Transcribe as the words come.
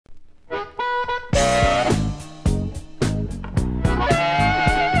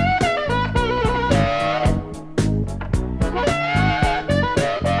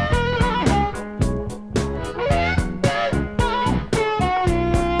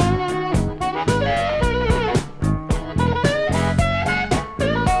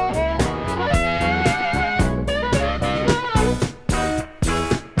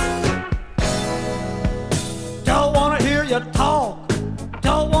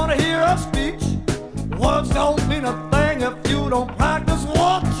Words don't mean a thing if you don't practice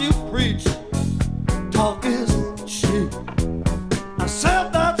what you preach. Talk is cheap. I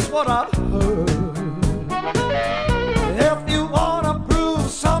said that's what I've heard. If you wanna prove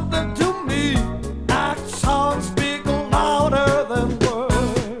something to me, actions speak louder than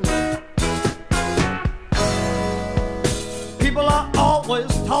words. People are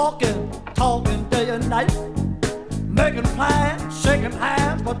always talking day and night, making plans, shaking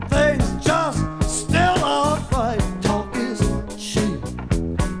hands, but things just still aren't right. Talk is cheap.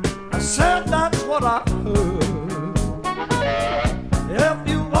 I said that's what I've heard. If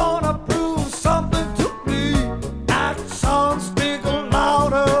you wanna prove something to me, actions speak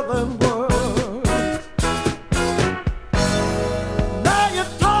louder than words. Now you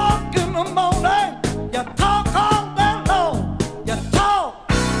talk in the morning, you talk all day long, you talk.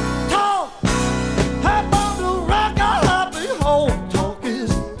 Happen to wreck a happy home. Talk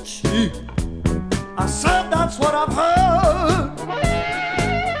is cheap. I said that's what I've heard.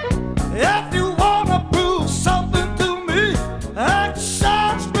 If you wanna prove something to me,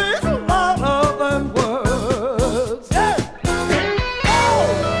 actions speak louder than words. Yeah.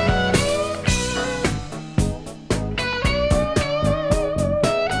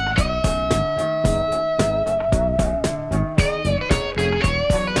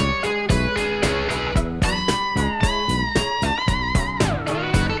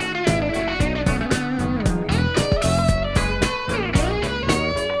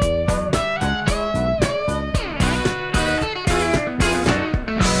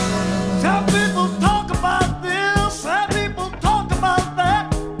 Some people talk about this, some people talk about that.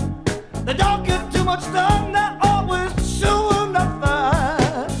 They don't get too much done, they're always chewing up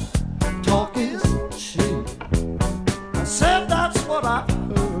that. Talk is cheap. I said that's what I've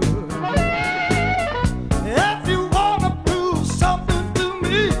heard. If you wanna prove something to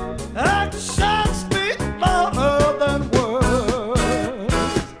me, actions speak louder than words.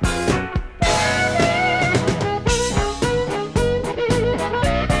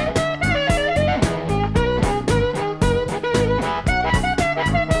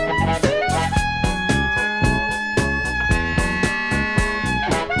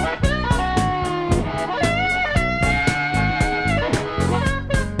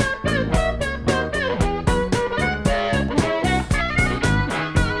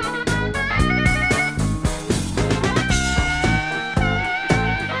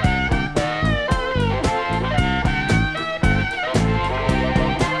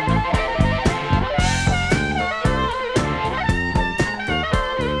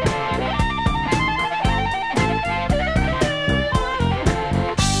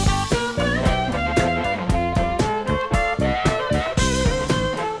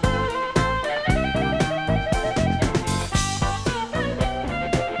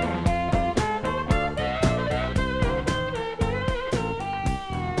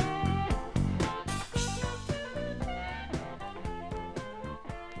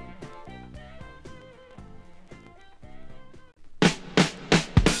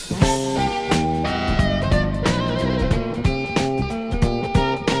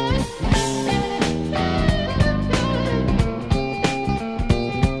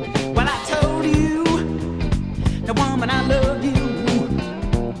 Well, I told you, the woman I love you,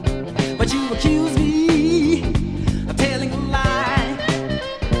 but you accuse me of telling a lie.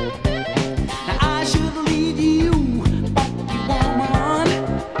 Now I should leave you, funky woman,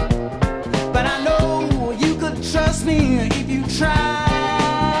 but I know you could trust me if you tried.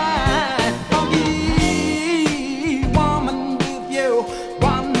 Funky woman with your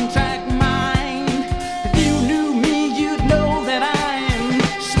one-track mind. If you knew me, you'd know that I'm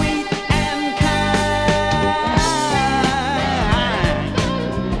sweet and kind.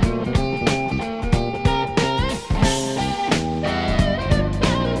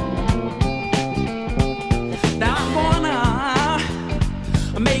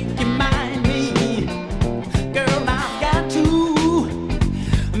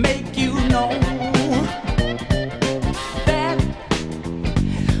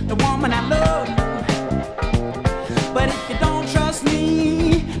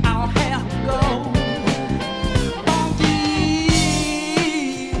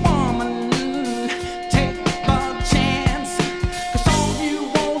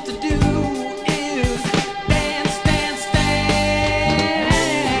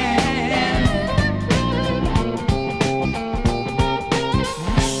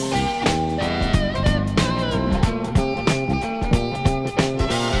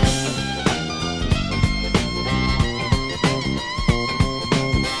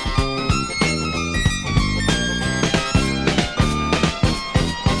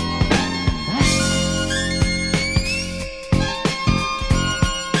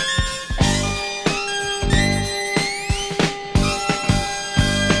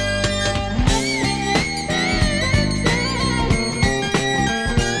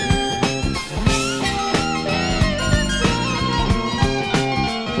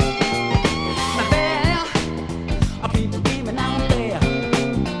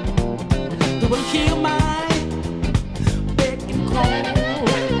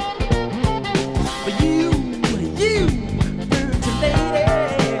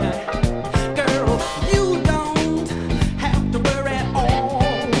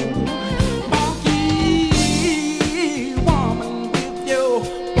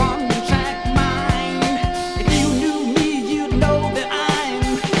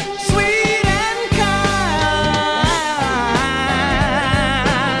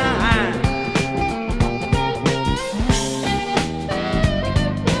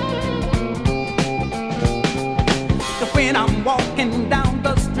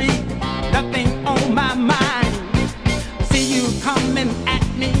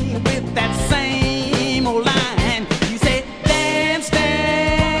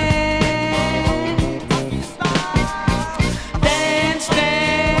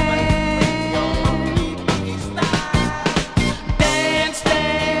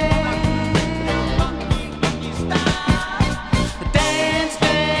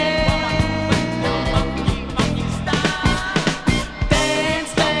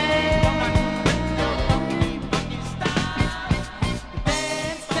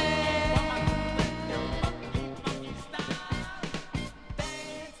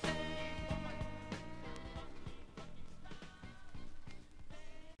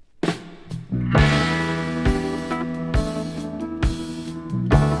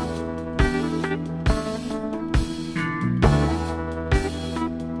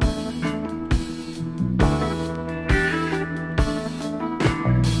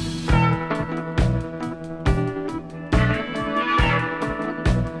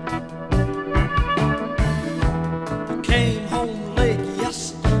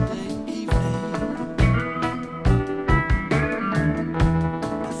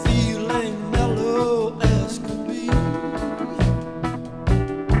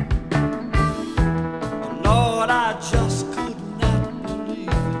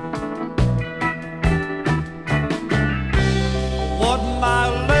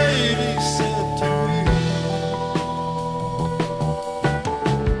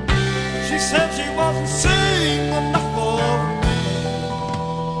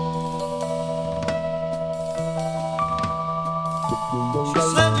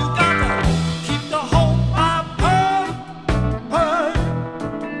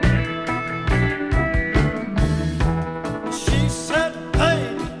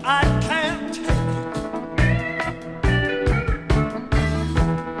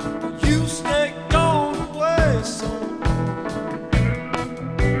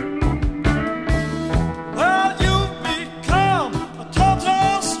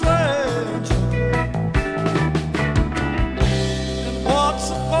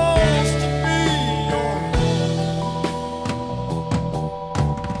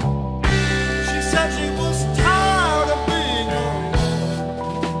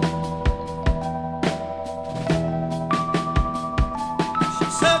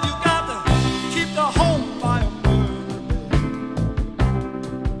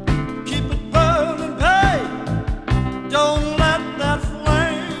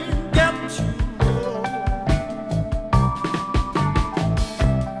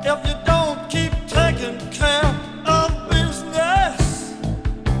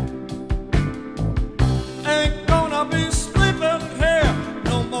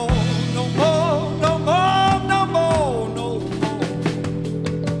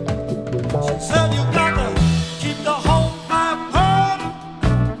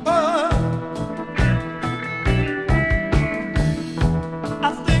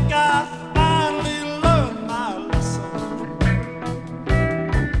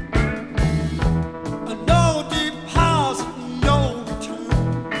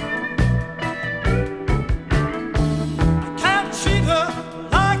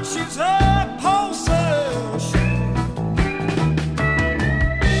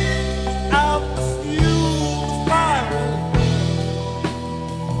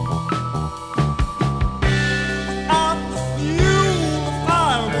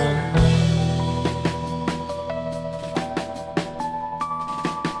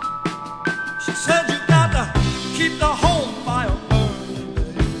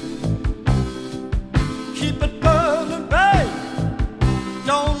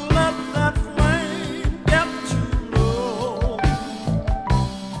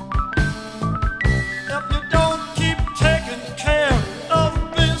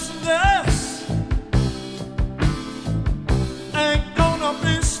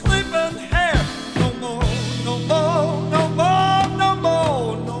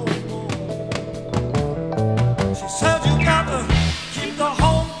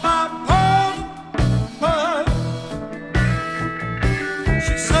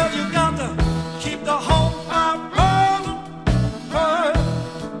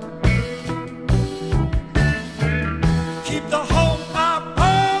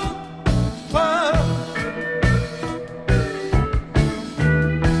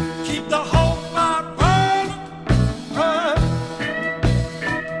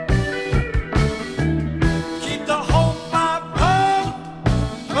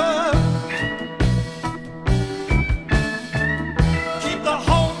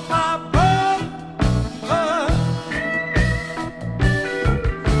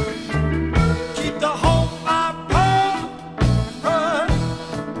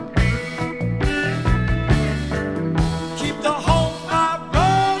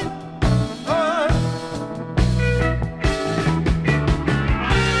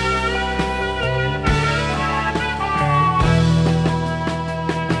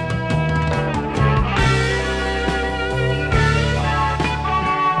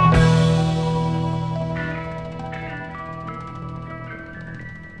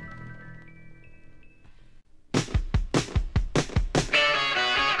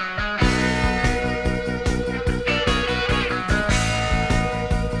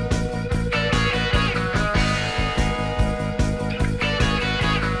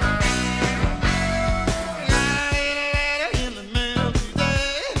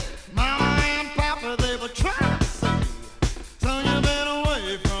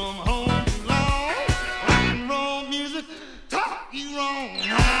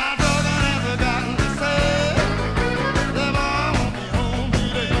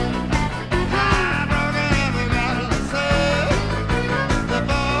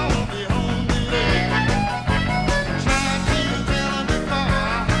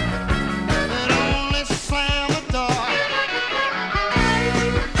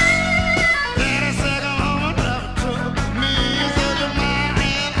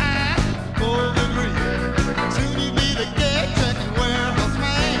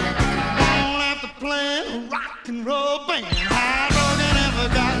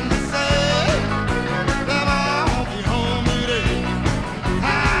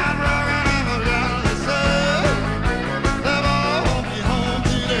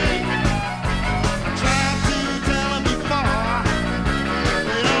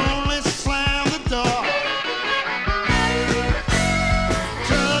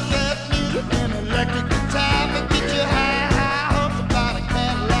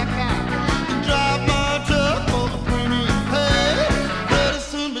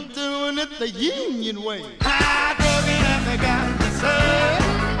 swing. Heartbroken and forgotten to say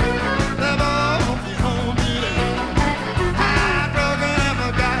they won't be home today. Heartbroken and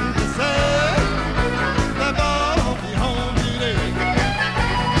forgotten to say they won't be home today.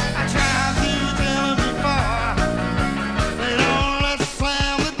 I tried to tell them before, they don't let's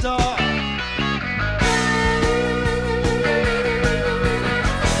slam the door.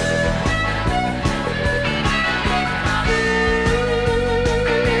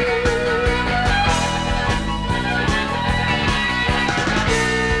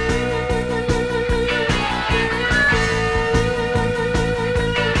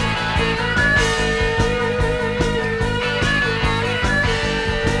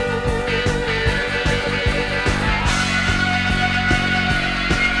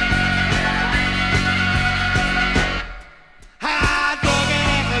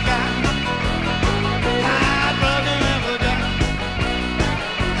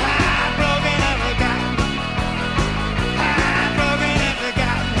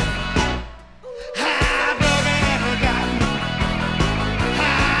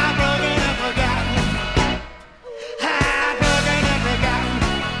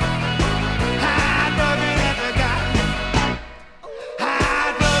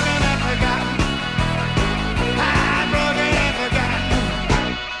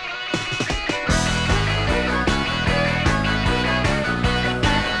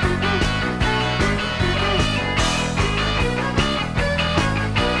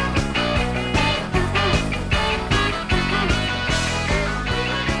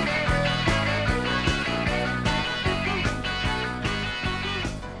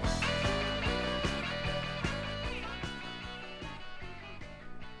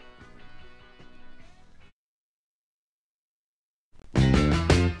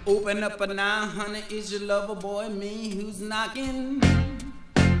 Open up now, honey, is your lover boy me who's knocking?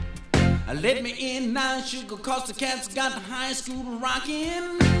 Let me in now, sugar, cause the cat's got the high school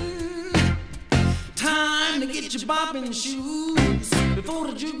rocking. Time to get your bopping shoes before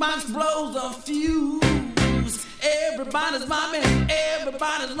the jukebox blows a fuse. Everybody's bopping,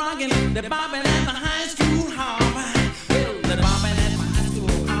 everybody's rocking. They're bopping at the high school hop. Well, they're bopping at the high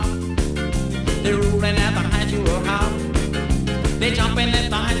school hop. They're rolling at the high school hop. They jumping at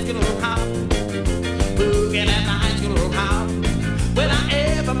the high school hop, booging at the high school hop. Well, now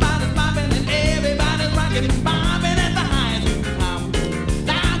everybody's bopping and everybody's rocking, bopping at the high school hop.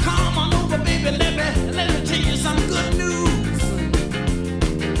 Now come on over, baby, let me tell you some good news.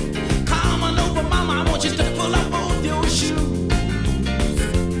 Come on over, mama, I want you to pull up both your shoes,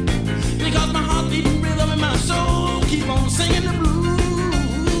 because my heart beating rhythm and my soul keep on singing the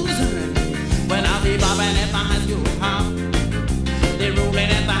blues. When I'll be bopping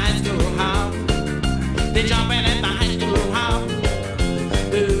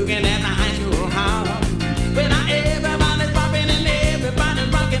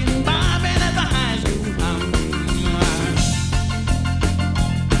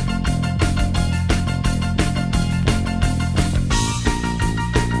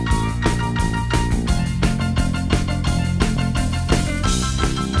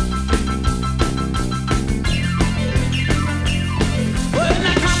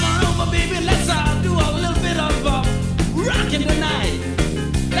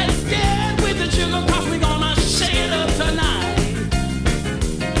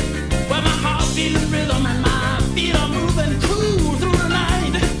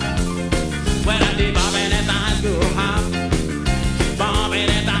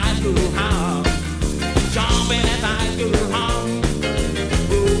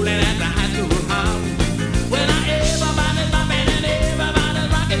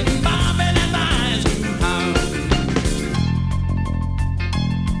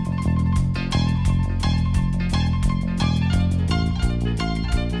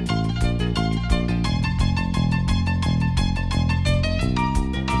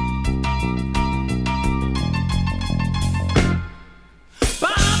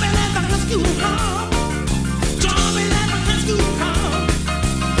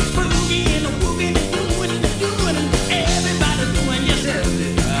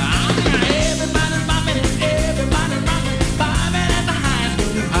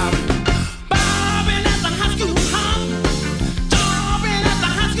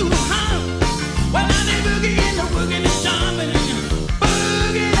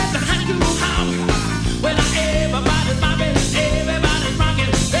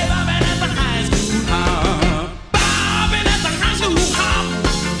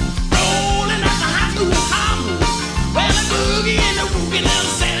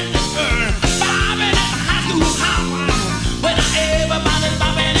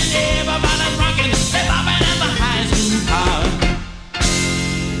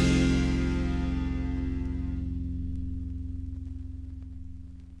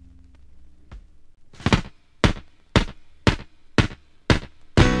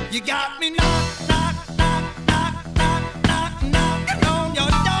You got me knock, knock, knock, knock, knock, knock, knocking on your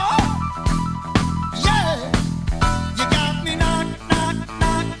door. Yeah, you got me knock, knock,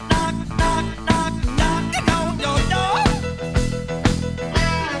 knock, knock, knock, knock, knocking on your door.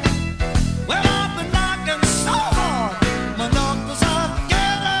 Well, I've been knocking so hard, my knuckles are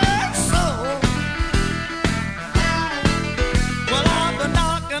getting sore. Well, I've been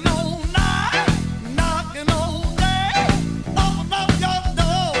knocking all night, knocking all day. Open up your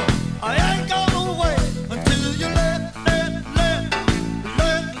door, I ain't gonna wait until you let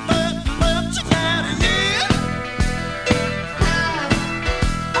your daddy in.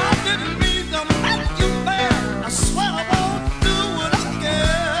 I didn't mean to make you mad, I swear I won't do it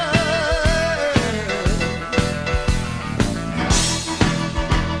again.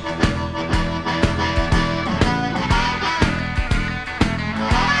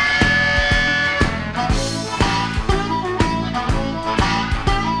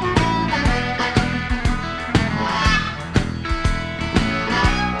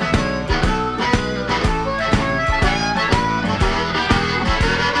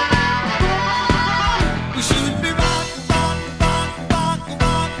 We should be rockin', rockin', rockin',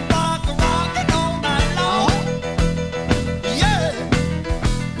 rockin', rockin', rockin', rockin' all night long. Yeah,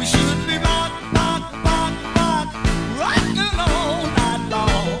 we should be rockin', rockin', rockin', rockin', rockin' all night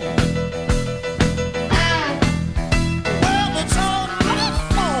long. Well, it's all my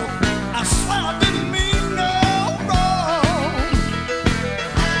fault, I swear I didn't mean no wrong.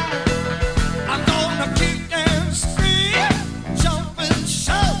 I'm gonna kick and scream, jump and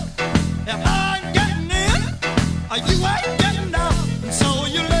shout. If I ain't getting in, you ain't getting out. And so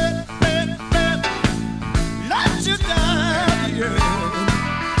you let you down, yeah.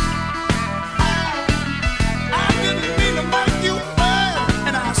 I didn't mean to make you mad,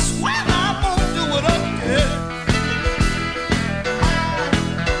 and I swear I won't do it again.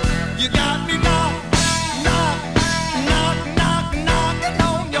 You got me knock, knock, knock, knock, knocking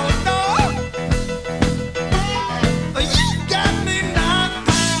on your door. You got me knock,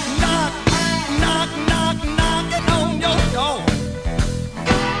 knock, knock, knock, knocking on your door.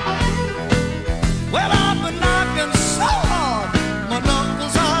 Well, I've been knocking so hard, my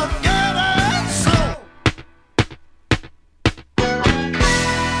knuckles are getting sore.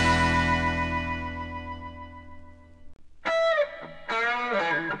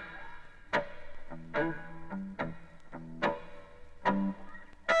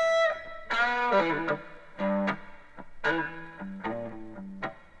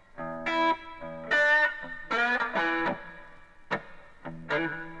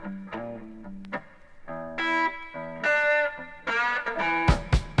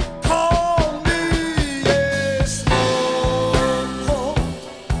 Call me a snowfall.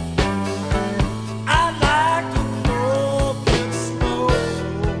 I like to walk in snow.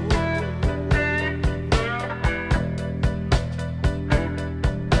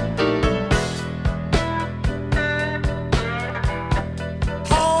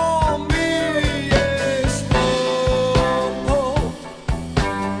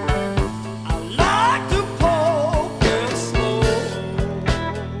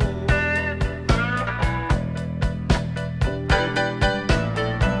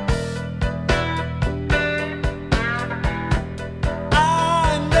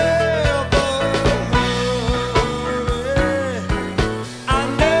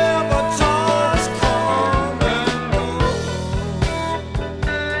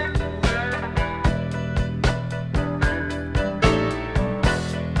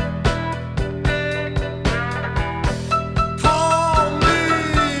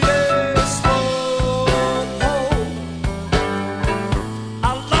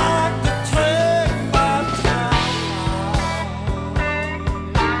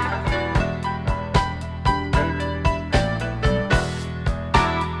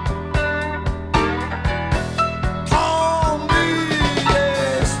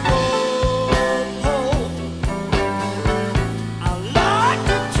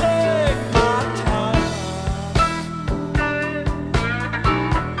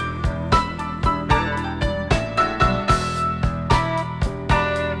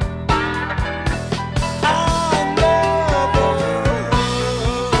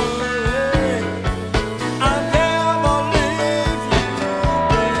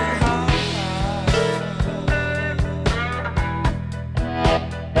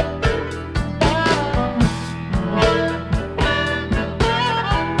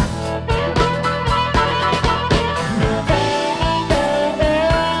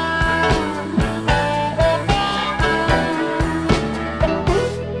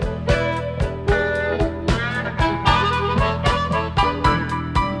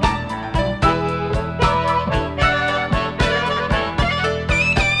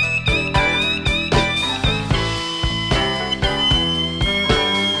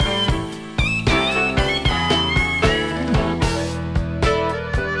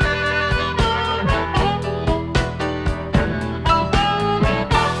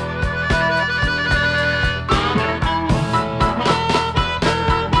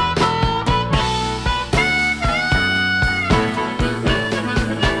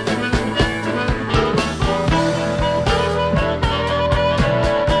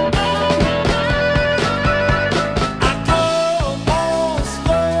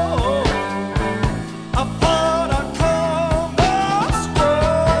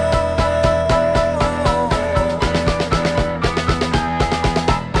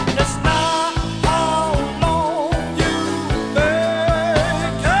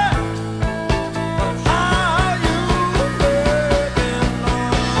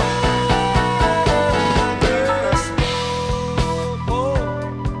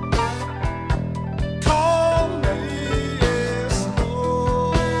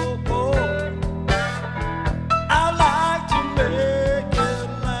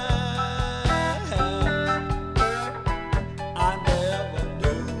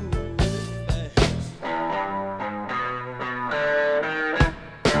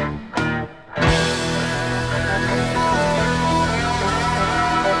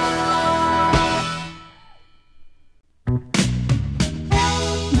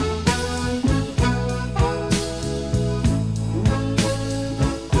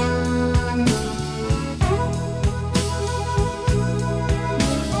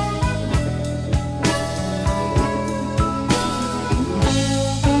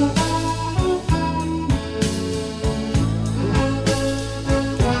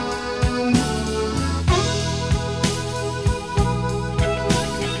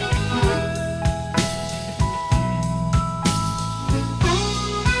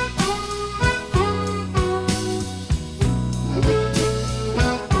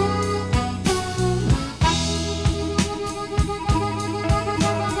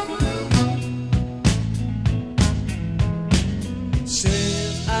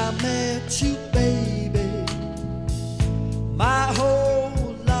 met you, baby, my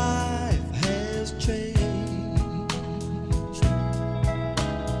whole life has changed.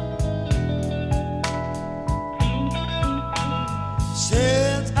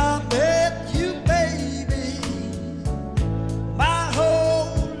 Since I met you, baby, my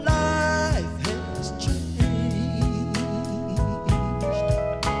whole life has changed.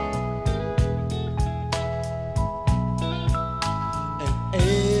 And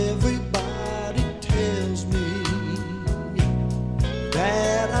everybody tells me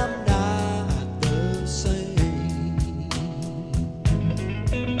that I'm not the same.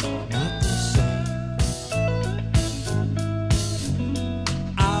 Not the same.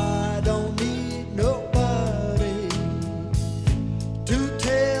 I don't need nobody to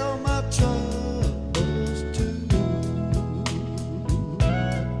tell my troubles to.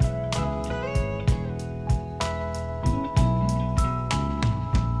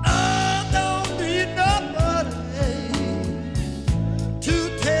 I don't need nobody to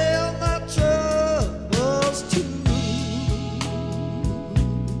tell my troubles to.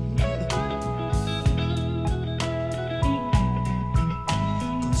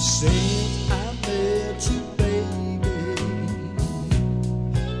 Since I met you, baby,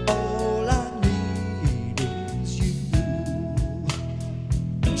 all I need is you.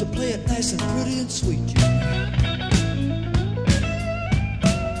 Won't you play it nice and pretty and sweet, Jimmy?